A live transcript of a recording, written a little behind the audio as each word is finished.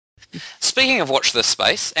Speaking of Watch This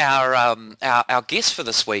Space, our guest for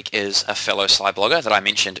this week is a fellow Sciblogger that I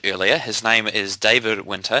mentioned earlier. His name is David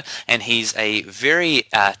Winter, and he's a very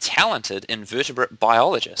talented invertebrate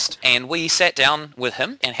biologist. And we sat down with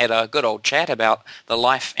him and had a good old chat about the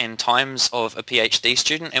life and times of a PhD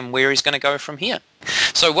student and where he's going to go from here.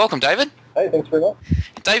 So welcome, David. Hey, thanks very much.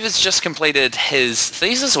 David's just completed his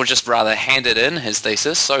thesis, or just rather handed in his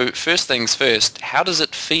thesis. So first things first, how does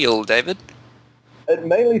it feel, David? It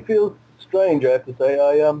mainly feels strange, I have to say.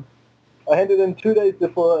 I handed in 2 days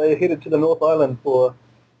before I headed to the North Island for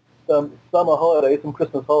some summer holiday, some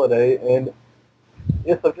Christmas holiday, and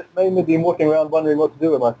yes, I've just mainly been walking around wondering what to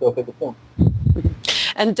do with myself ever since.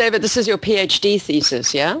 And David, this is your PhD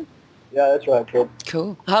thesis, yeah? Yeah, that's right, Phil.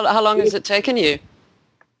 Cool. How long has it taken you?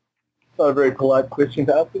 Not a very polite question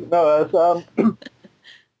to ask. No, it's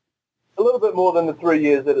a little bit more than the 3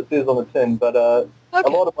 years that it says on the tin, but a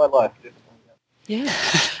lot of my life. Yeah.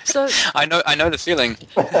 So I know the feeling.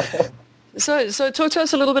 So talk to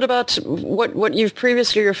us a little bit about what you've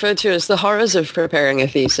previously referred to as the horrors of preparing a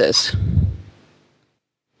thesis.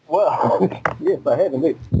 Well, yes, I have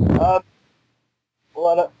indeed. It's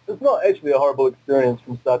not actually a horrible experience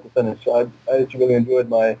from start to finish. I actually really enjoyed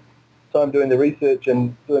my time doing the research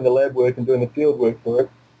and doing the lab work and doing the field work for it.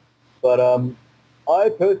 But I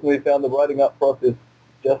personally found the writing up process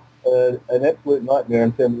just an absolute nightmare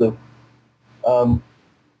in terms of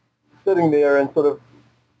sitting there and sort of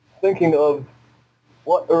thinking of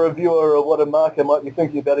what a reviewer or what a marker might be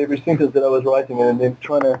thinking about every sentence that I was writing, and then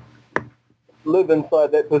trying to live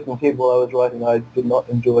inside that person's head while I was writing. I did not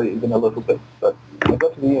enjoy even a little bit, but I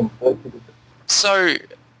got to the end. So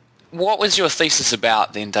what was your thesis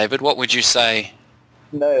about then, David? What would you say?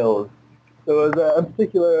 Snails. So it was in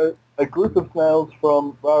particular a group of snails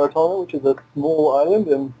from Rarotonga, which is a small island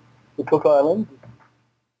in the Cook Islands,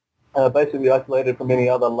 basically isolated from any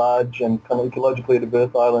other large and kind of ecologically diverse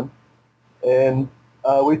island. And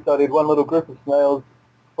we studied one little group of snails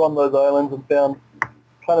from those islands and found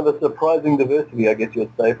kind of a surprising diversity, I guess you'd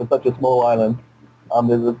say, for such a small island.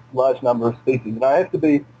 There's a large number of species. And I have to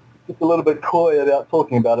be just a little bit coy about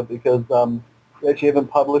talking about it because we actually haven't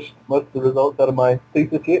published most of the results out of my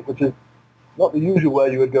thesis yet, which is not the usual way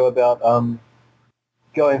you would go about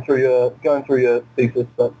going through your thesis,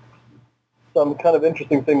 but some kind of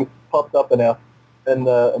interesting things popped up in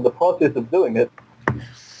the process of doing it.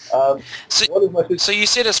 So you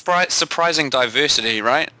said a surprising diversity,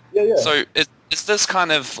 right? Yeah. So is this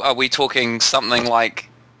kind of, are we talking something like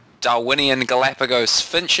Darwinian Galapagos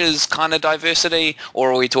finches kind of diversity,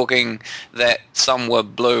 or are we talking that some were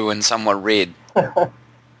blue and some were red?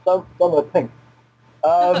 some are pink.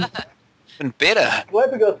 Even better.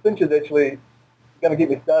 Galapagos finches actually going to get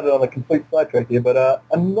me started on a complete sidetrack here, but are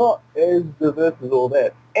not as diverse as all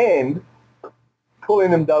that. And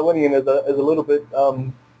calling them Darwinian is a little bit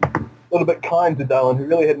kind to Darwin, who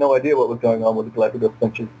really had no idea what was going on with the Galapagos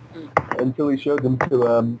finches until he showed them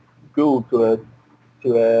to Gould, to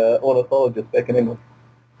a ornithologist back in England.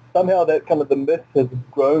 Somehow that kind of the myth has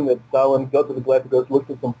grown that Darwin got to the Galapagos,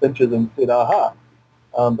 looked at some finches and said, aha.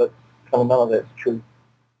 But kind of none of that's true.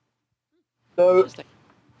 So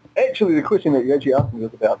actually the question that you actually asked me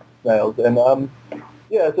was about snails. And so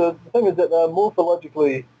the thing is that they're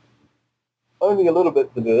morphologically only a little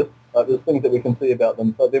bit diverse. There's things that we can see about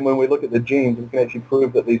them. But then when we look at the genes, we can actually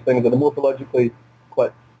prove that these things are morphologically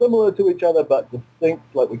quite similar to each other but distinct.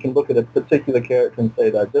 Like we can look at a particular character and say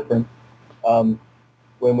they're different.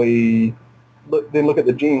 When we look at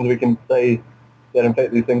the genes, we can say that in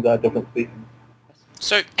fact these things are different species.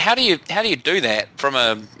 So how do you do that from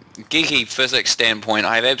a geeky physics standpoint?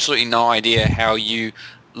 I have absolutely no idea how you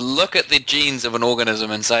look at the genes of an organism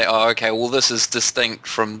and say, oh, okay, well, this is distinct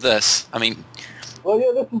from this. I mean... Well,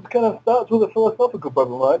 yeah, this is kind of starts with a philosophical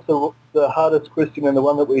problem, right? So the hardest question and the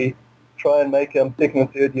one that we try and make second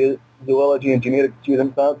and third year zoology and genetics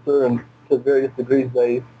students answer, and to various degrees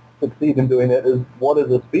they succeed in doing that, is what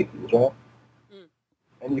is a species, right? Mm.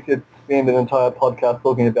 And you could spend an entire podcast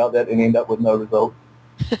talking about that and end up with no results.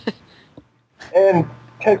 And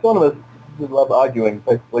taxonomists love arguing,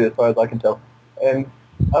 basically, as far as I can tell. And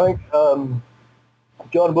I think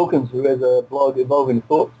John Wilkins, who has a blog, Evolving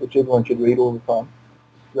Thoughts, which everyone should read all the time,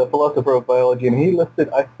 is a philosopher of biology, and he listed,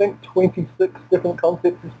 I think, 26 different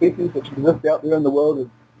concepts of species which exist out there in the world, as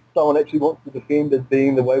someone actually wants to defend as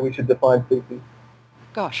being the way we should define species.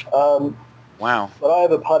 Gosh. Wow. But I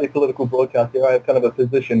have a party political broadcast here. I have kind of a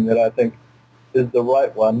position that I think is the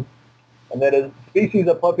right one, and that is species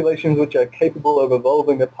are populations which are capable of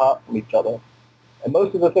evolving apart from each other. And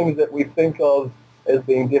most of the things that we think of as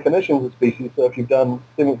being definitions of species, so if you've done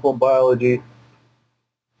seventh form biology,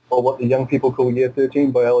 or what the young people call Year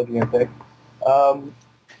 13 biology, in fact.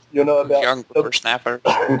 You'll know about... Young whippersnappers.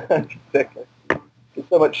 Exactly. There's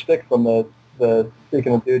so much stick from the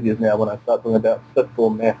second and third years now when I start talking about fifth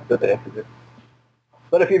form math that they have to do.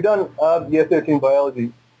 But if you've done Year 13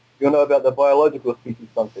 biology, you'll know about the biological species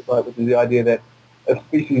concept, right, which is the idea that if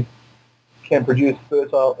species can produce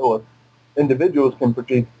fertile, or individuals can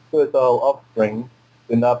produce fertile offspring,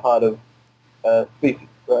 then they're part of a species,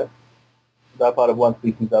 right? They're part of one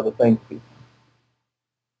species, they're the same species.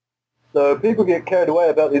 So people get carried away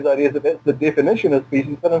about these ideas that that's the definition of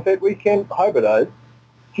species, but in fact we can hybridize.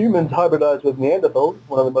 Humans hybridized with Neanderthals,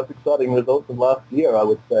 one of the most exciting results of last year, I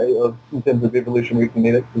would say, in terms of evolutionary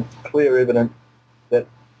genetics. There's clear evidence that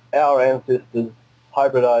our ancestors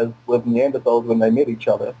hybridized with Neanderthals when they met each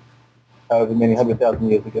other, however many 100,000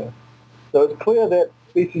 years ago. So it's clear that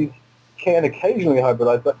species can occasionally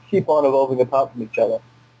hybridize, but keep on evolving apart from each other.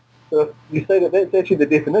 So if you say that that's actually the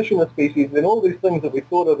definition of species, then all these things that we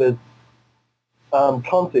thought of as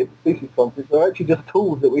species concepts, are actually just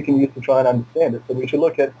tools that we can use to try and understand it. So we should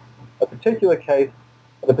look at a particular case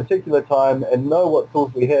at a particular time and know what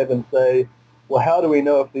tools we have and say, well, how do we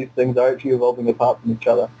know if these things are actually evolving apart from each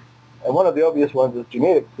other? And one of the obvious ones is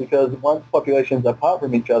genetics, because once populations are apart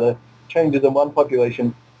from each other, changes in one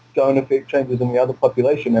population don't affect changes in the other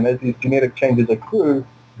population. And as these genetic changes accrue,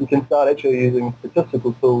 you can start actually using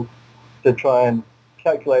statistical tools to try and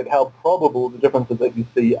calculate how probable the differences that you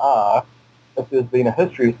see are, if there's been a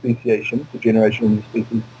history of speciation, degeneration in the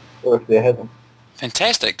species, or if there hasn't.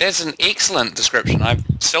 Fantastic. That's an excellent description. I've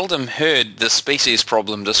seldom heard the species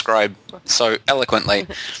problem described so eloquently.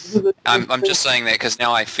 I'm just saying that because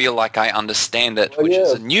now I feel like I understand it, which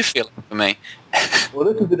is a new feeling for me. Well,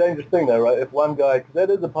 this is the dangerous thing, though, right? If one guy, because that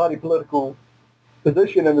is a party political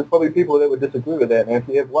position, and there's probably people that would disagree with that. And if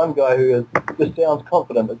you have one guy who just sounds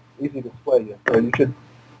confident, it's easy to sway you. So you should...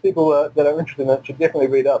 People that are interested in it should definitely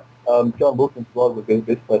read up. John Wilson's blog would be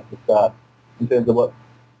the best place to start in terms of what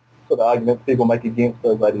sort of arguments people make against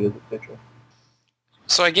those ideas, etc.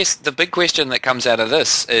 So I guess the big question that comes out of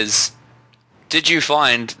this is, did you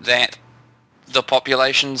find that the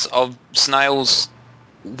populations of snails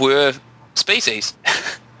were species?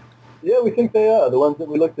 Yeah, we think they are. The ones that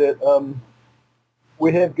we looked at,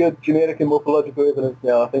 we have good genetic and morphological evidence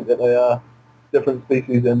now. I think that they are different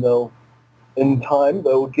species, and in time,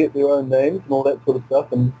 they will get their own names and all that sort of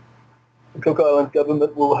stuff, and the Cook Islands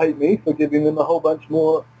government will hate me for giving them a whole bunch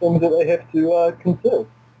more things that they have to conserve.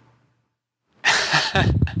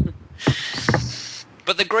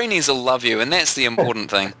 But the greenies will love you, and that's the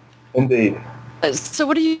important thing. Indeed. So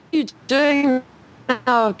what are you doing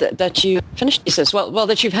now that you finished thesis? Well,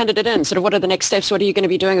 that you've handed it in, sort of what are the next steps? What are you going to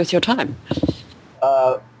be doing with your time?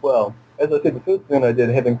 Well, as I said, the first thing I did,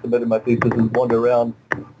 having submitted my thesis, is wander around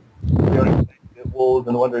at walls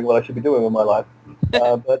and wondering what I should be doing with my life.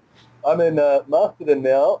 But I'm in Masterton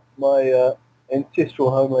now, my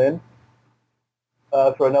ancestral homeland,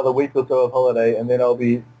 for another week or so of holiday, and then I'll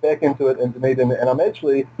be back into it in Dunedin, and I'm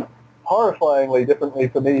actually, horrifyingly differently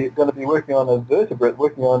for me, going to be working on a vertebrate,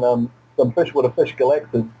 working on some freshwater fish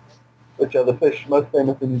galaxids, which are the fish most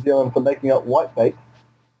famous in New Zealand for making up whitebait,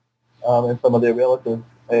 and some of their relatives,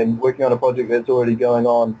 and working on a project that's already going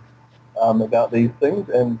on about these things,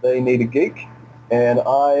 and they need a geek, and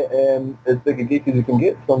I am as big a geek as you can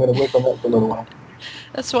get, so I'm going to work on that for a little while.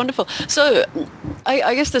 That's wonderful. So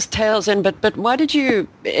I guess this tails in, but why did you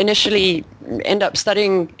initially end up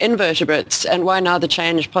studying invertebrates, and why now the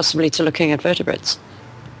change possibly to looking at vertebrates?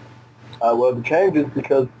 Well, the change is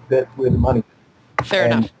because that's where the money is. Fair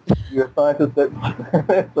enough. You're a scientist,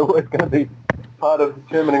 that's always going to be part of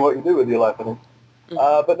determining what you do with your life, I think.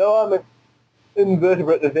 But no, I'm an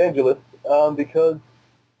invertebrate evangelist because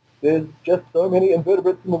there's just so many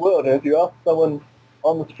invertebrates in the world, and if you ask someone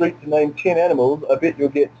on the street to name 10 animals, I bet you'll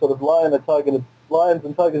get sort of lions and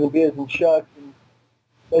tigers and bears and sharks and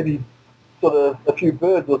maybe sort of a few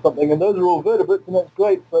birds or something, and those are all vertebrates, and that's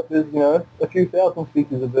great, but there's, a few thousand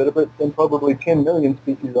species of vertebrates and probably 10 million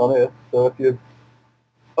species on Earth, so if you're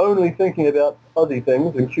only thinking about fuzzy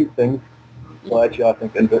things and cute things, well, actually I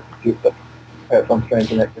think invertebrates are cute, but perhaps I'm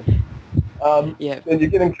strange in that case. Then you're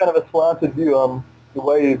getting kind of a slanted view on the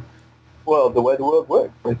way the world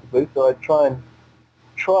works, basically, so I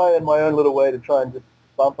try in my own little way to try and just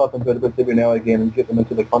bump up invertebrates every now and again and get them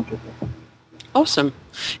into the consciousness. Awesome.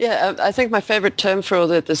 Yeah, I think my favorite term for all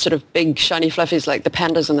the sort of big shiny fluffies like the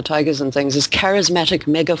pandas and the tigers and things is charismatic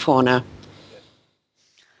megafauna.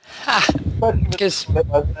 Because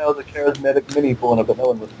I was a charismatic mini fauna, but no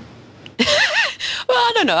one listens. Well,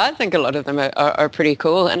 I don't know. I think a lot of them are pretty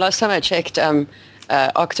cool. And last time I checked,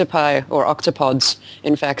 octopi or octopods,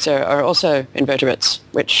 in fact, are also invertebrates,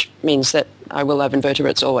 which means that I will love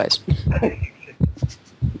invertebrates always.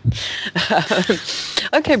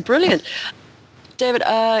 Okay, brilliant. David,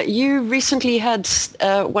 you recently had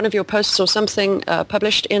one of your posts or something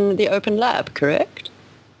published in the Open Lab, correct?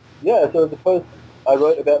 Yeah, so the post I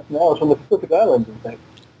wrote about snails from the Pacific Islands, in fact,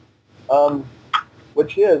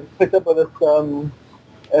 which is picked up by this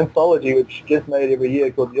anthology which gets made every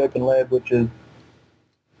year called the Open Lab, which is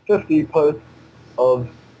 50 posts of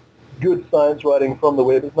good science writing from the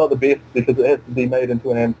web. It's not the best because it has to be made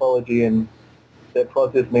into an anthology, and that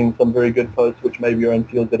process means some very good posts which maybe are in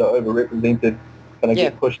fields that are overrepresented kind of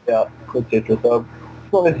get pushed out, etc. So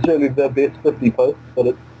it's not necessarily the best 50 posts, but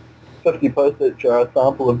it's 50 posts which are a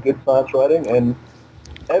sample of good science writing, and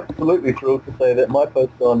absolutely thrilled to say that my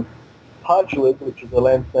post on parchlids, which is a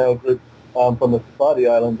land snail group from the Society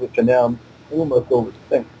Islands, which are now almost all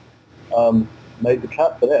extinct, made the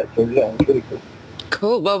cut for that. So yeah, it's really cool.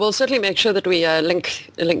 Cool. Well, we'll certainly make sure that we link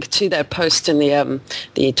to that post in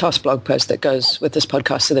the TOS blog post that goes with this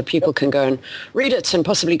podcast, so that people can go and read it and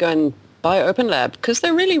possibly go and buy Open Lab, because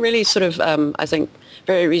they're really, really sort of, I think,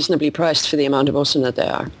 very reasonably priced for the amount of awesome that they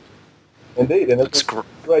are. Indeed, and it's a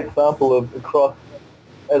great sample of across,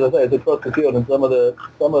 as I say, it's across the field, and some of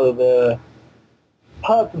the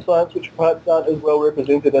parts of science which perhaps aren't as well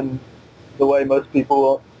represented in the way most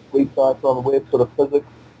people read science on the web, sort of physics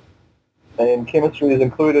and chemistry is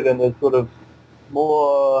included, and there's sort of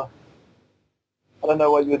more, I don't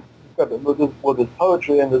know what you'd describe it, well, there's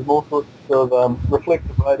poetry and there's more sorts of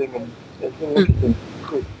reflective writing, and it's really interesting.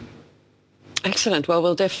 Excellent. Well,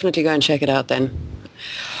 we'll definitely go and check it out then.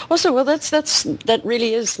 Also, well, that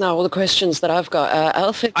really is now all the questions that I've got.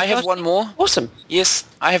 Alf, I have one more. Awesome. Yes,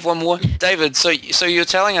 I have one more. David, so you're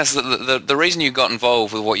telling us that the reason you got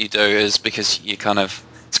involved with what you do is because you kind of,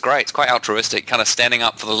 it's great, it's quite altruistic, kind of standing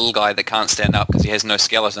up for the little guy that can't stand up because he has no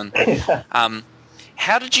skeleton.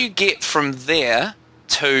 How did you get from there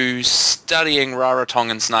to studying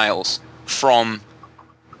Rarotongan snails? From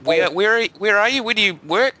where are you? Where do you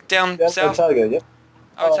work? Down south? Otago, yeah.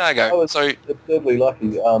 Otago. I was absurdly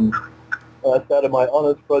lucky. When I started my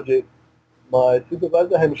honours project, my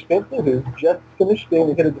supervisor, Hamish Spencer, who's just finished being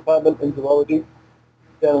the head of department in zoology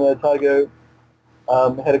down in Otago,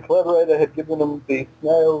 had a collaborator, had given him the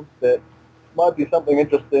snails that might be something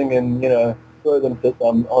interesting, and, throw them to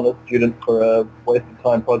some honest student for a waste of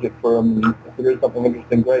time project for him. And if there is something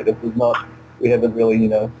interesting, great. If there's not, we haven't really,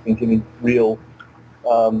 spent any real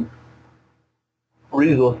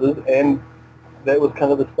resources, and that was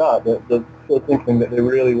kind of the start. The first inkling that there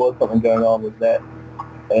really was something going on with that,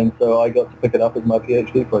 and so I got to pick it up as my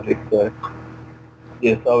PhD project. So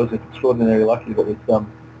yes, I was just extraordinarily lucky. But it was,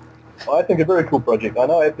 I think, a very cool project. I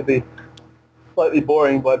know I have to be slightly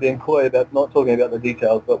boring by being coy about not talking about the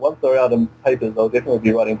details, but once they're out in papers, I'll definitely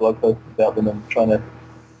be writing blog posts about them and trying to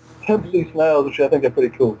tempt these snails, which I think are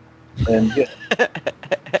pretty cool. And yeah.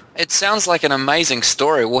 It sounds like an amazing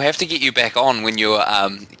story. We'll have to get you back on when you're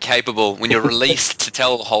capable, when you're released to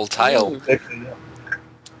tell the whole tale. Exactly, yeah.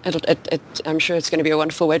 I'm sure it's going to be a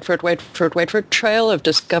wonderful wait for it trail of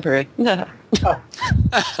discovery.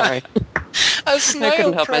 Sorry. A snail I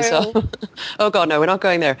couldn't help trail. myself. Oh God, no, we're not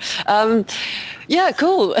going there. Yeah,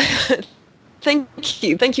 cool. Thank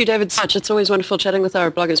you, David, so much. It's always wonderful chatting with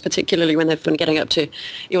our bloggers, particularly when they've been getting up to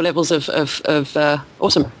your levels of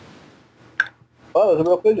awesome. Oh, it was a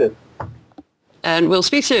real pleasure. And we'll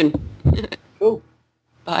speak soon. Cool.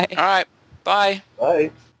 Bye. All right. Bye.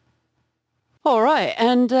 Bye. All right,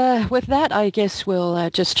 and with that, I guess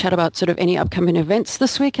we'll just chat about sort of any upcoming events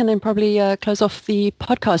this week, and then probably close off the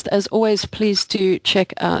podcast. As always, please do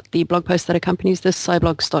check out the blog post that accompanies this,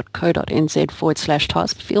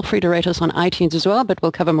 sciblogs.co.nz/task. Feel free to rate us on iTunes as well, but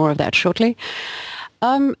we'll cover more of that shortly.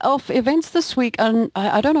 Of events this week,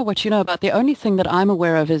 I don't know what you know about. The only thing that I'm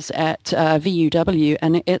aware of is at VUW,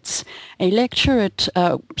 and it's a lecture at,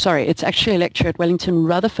 it's actually a lecture at Wellington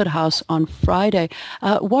Rutherford House on Friday.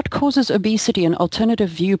 What Causes Obesity? An Alternative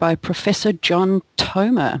View by Professor John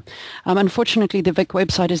Tomer. Unfortunately, the Vic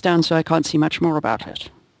website is down, so I can't see much more about it.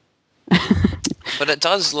 But it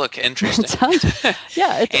does look interesting. It does.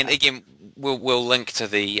 Yeah. And again, we'll link to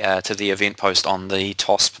the event post on the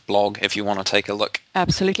TOSP blog if you want to take a look.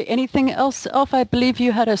 Absolutely. Anything else, Alf? I believe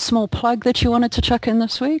you had a small plug that you wanted to chuck in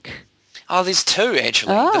this week. Oh, there's two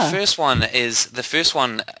actually. The first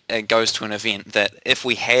one goes to an event that if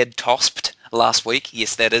we had TOSPed last week,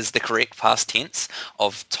 yes, that is the correct past tense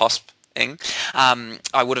of TOSP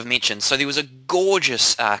I would have mentioned. So there was a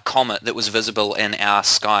gorgeous comet that was visible in our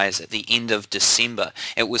skies at the end of December.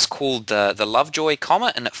 It was called the Lovejoy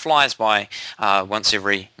Comet, and it flies by once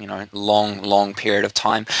every long period of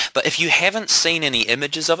time. But if you haven't seen any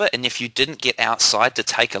images of it, and if you didn't get outside to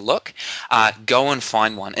take a look, go and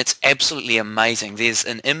find one. It's absolutely amazing. There's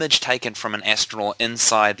an image taken from an astronaut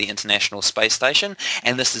inside the International Space Station,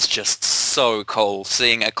 and this is just so cool,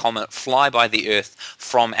 seeing a comet fly by the Earth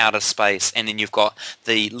from outer space, and then you've got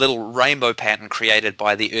the little rainbow pattern created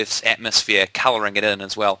by the Earth's atmosphere colouring it in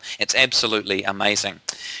as well. It's absolutely amazing.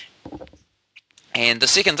 And the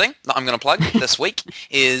second thing that I'm going to plug this week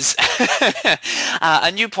is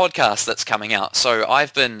a new podcast that's coming out. So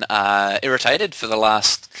I've been irritated for the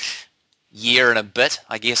last year and a bit,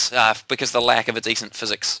 I guess, because of the lack of a decent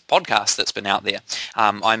physics podcast that's been out there.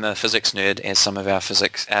 I'm a physics nerd, as some of our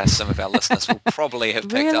listeners will probably have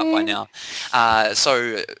picked up by now.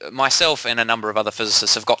 So myself and a number of other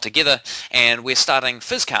physicists have got together, and we're starting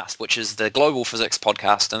Physcast, which is the global physics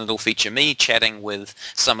podcast, and it'll feature me chatting with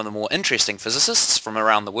some of the more interesting physicists from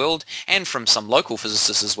around the world, and from some local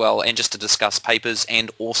physicists as well, and just to discuss papers and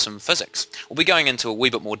awesome physics. We'll be going into a wee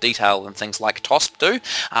bit more detail than things like TOSP do,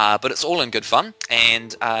 but it's all in good fun,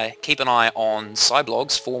 and keep an eye on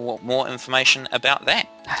Sciblogs for more information about that.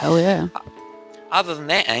 Hell yeah. Other than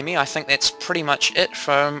that, Amy, I think that's pretty much it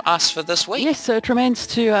from us for this week. Yes, so it remains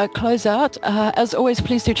to close out. As always,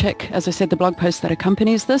 please do check, as I said, the blog post that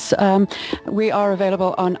accompanies this. We are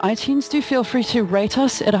available on iTunes. Do feel free to rate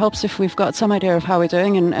us. It helps if we've got some idea of how we're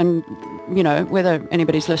doing and whether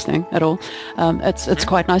anybody's listening at all. It's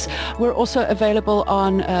quite nice. We're also available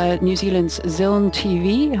on New Zealand's Ziln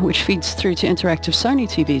TV, which feeds through to interactive Sony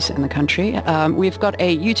TVs in the country. We've got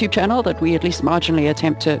a YouTube channel that we at least marginally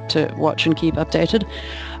attempt to watch and keep updated.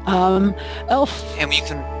 Elf. And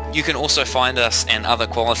you can also find us and other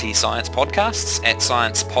quality science podcasts at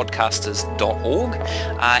sciencepodcasters.org.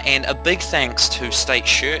 And a big thanks to State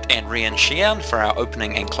Shirt and Rian Xian for our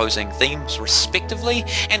opening and closing themes respectively,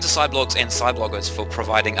 and to Sciblogs and Scibloggers for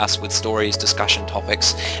providing us with stories, discussion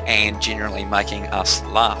topics, and generally making us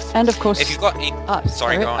laugh. And of course, if you've got any...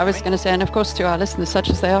 sorry, go on. I was going to say, and of course to our listeners, such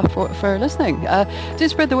as they are for listening, do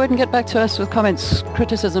spread the word and get back to us with comments,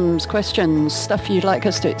 criticisms, questions, stuff you'd like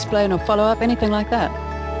us to explain or follow up, anything like that.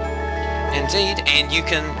 Indeed, and you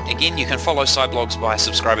can follow Sciblogs by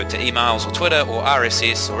subscribing to emails or Twitter or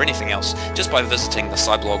RSS or anything else just by visiting the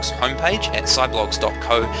Sciblogs homepage at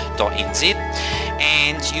sciblogs.co.nz,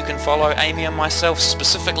 and you can follow Amy and myself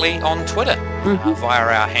specifically on Twitter via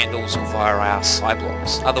our handles or via our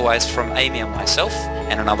Sciblogs. Otherwise, from Amy and myself,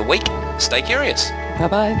 and another week, stay curious.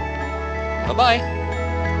 Bye-bye. Bye-bye.